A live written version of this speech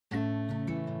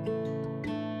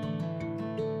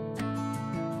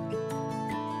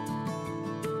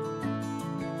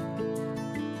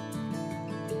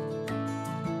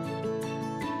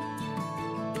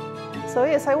So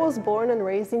yes, I was born and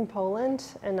raised in Poland,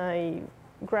 and I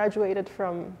graduated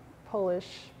from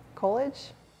Polish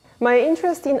college. My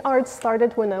interest in art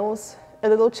started when I was a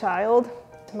little child.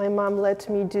 My mom let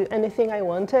me do anything I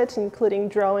wanted, including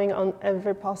drawing on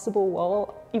every possible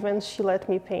wall. Even she let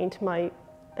me paint my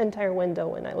entire window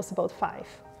when I was about 5,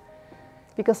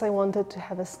 because I wanted to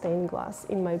have a stained glass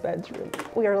in my bedroom.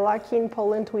 We are lucky in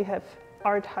Poland, we have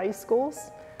art high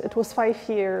schools. It was 5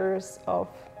 years of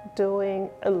doing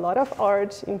a lot of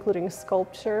art, including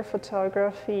sculpture,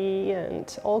 photography,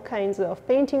 and all kinds of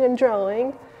painting and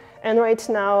drawing. And right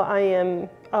now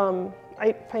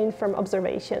I paint from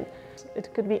observation.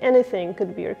 It could be anything,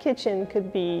 could be your kitchen,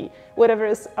 could be whatever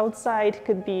is outside,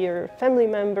 could be your family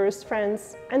members,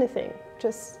 friends, anything.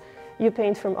 Just you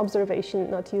paint from observation,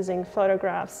 not using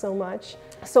photographs so much.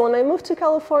 So when I moved to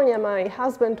California, my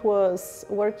husband was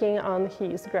working on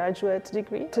his graduate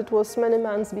degree. It was many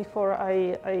months before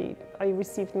I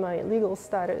received my legal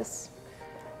status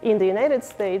in the United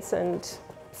States, and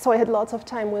so I had lots of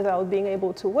time without being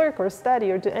able to work or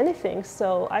study or do anything.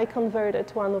 So I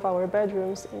converted one of our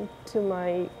bedrooms into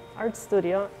my art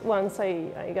studio. Once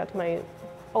I got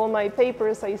all my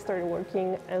papers, I started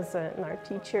working as an art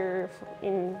teacher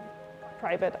in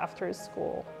private after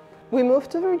school. We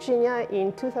moved to Virginia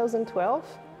in 2012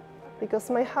 because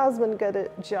my husband got a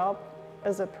job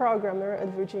as a programmer at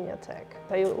Virginia Tech.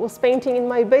 I was painting in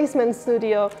my basement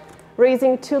studio,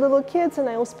 raising 2 little kids, and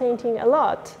I was painting a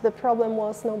lot. The problem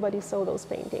was nobody saw those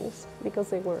paintings because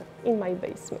they were in my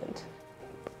basement.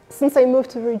 Since I moved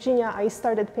to Virginia, I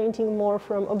started painting more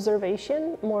from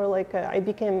observation, more like I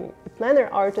became a plein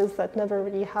air artist. That never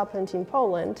really happened in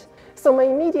Poland. So my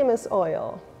medium is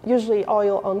oil, usually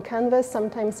oil on canvas.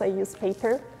 Sometimes I use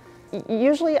paper.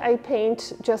 Usually I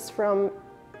paint just from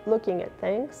looking at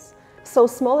things. So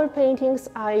smaller paintings,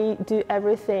 I do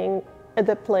everything at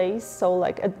the place, so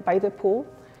like by the pool.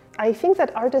 I think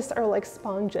that artists are like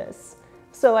sponges.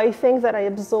 So I think that I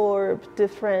absorb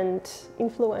different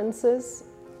influences,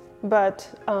 but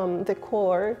the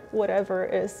core, whatever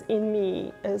is in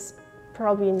me, is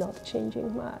probably not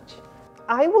changing much.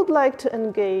 I would like to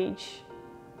engage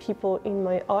people in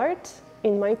my art,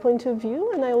 in my point of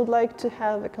view, and I would like to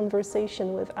have a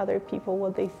conversation with other people,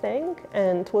 what they think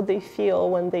and what they feel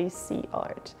when they see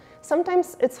art.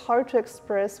 Sometimes it's hard to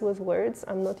express with words.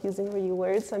 I'm not using really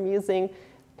words, I'm using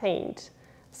paint.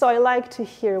 So I like to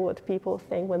hear what people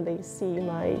think when they see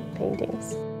my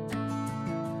paintings.